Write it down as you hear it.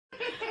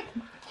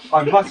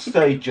I must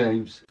say,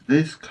 James,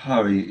 this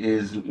curry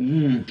is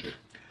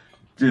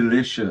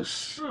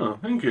delicious. Oh,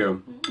 thank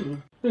you.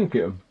 Thank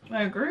you.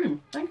 I agree.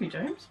 Thank you,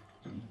 James.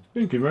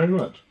 Thank you very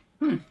much.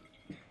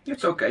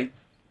 It's okay.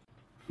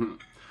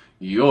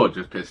 You're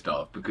just pissed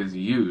off because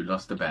you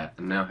lost a bet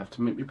and now have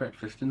to make me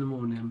breakfast in the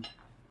morning.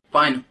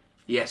 Fine.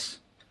 Yes.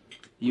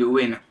 You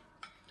win.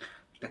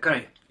 The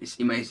curry is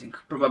amazing.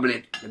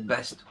 Probably the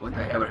best what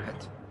I ever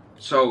had.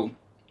 So,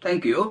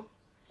 thank you.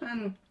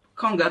 And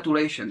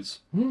congratulations.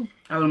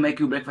 I will make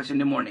you breakfast in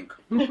the morning.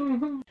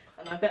 And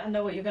I bet I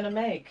know what you're going to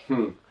make.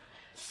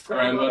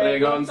 Scrambled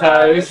egg on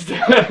toast.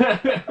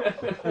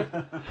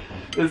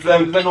 Does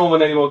anyone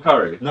want any more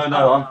curry? No,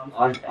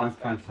 I'm I'm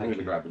fantastic.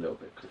 gonna grab a little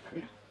bit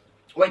quickly.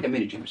 Wait a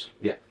minute, James.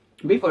 Yeah.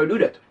 Before I do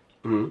that,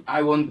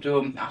 I want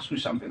to ask you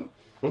something.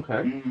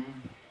 Okay.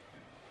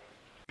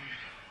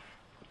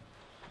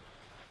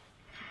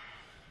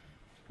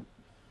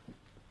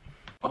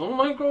 Oh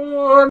my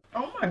god!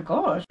 Oh my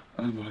gosh.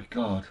 Oh my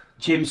god.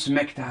 James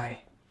McTighe.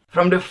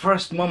 From the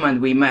first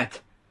moment we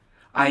met,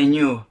 I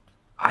knew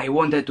I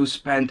wanted to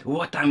spend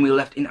what time we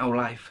left in our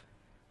life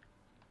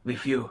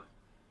with you.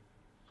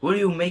 Will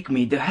you make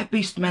me the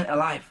happiest man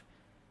alive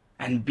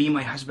and be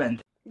my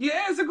husband?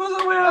 Yes, of course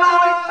I will!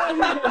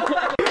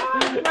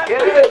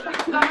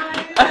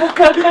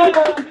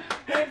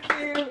 Thank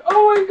you!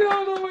 Oh my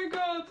god, oh my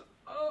god!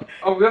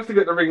 Oh, we have to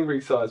get the ring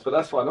resized, but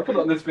that's fine. I'll put it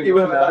on this finger.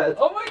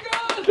 Oh my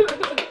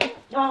god!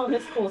 Oh,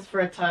 this calls for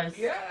a toast.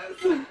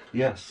 Yes!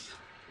 Yes.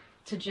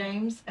 To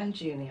James and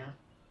Junior,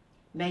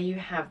 may you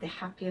have the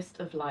happiest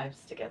of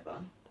lives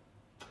together.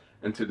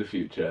 And to the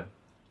future.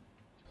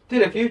 To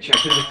the future.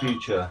 To the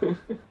future.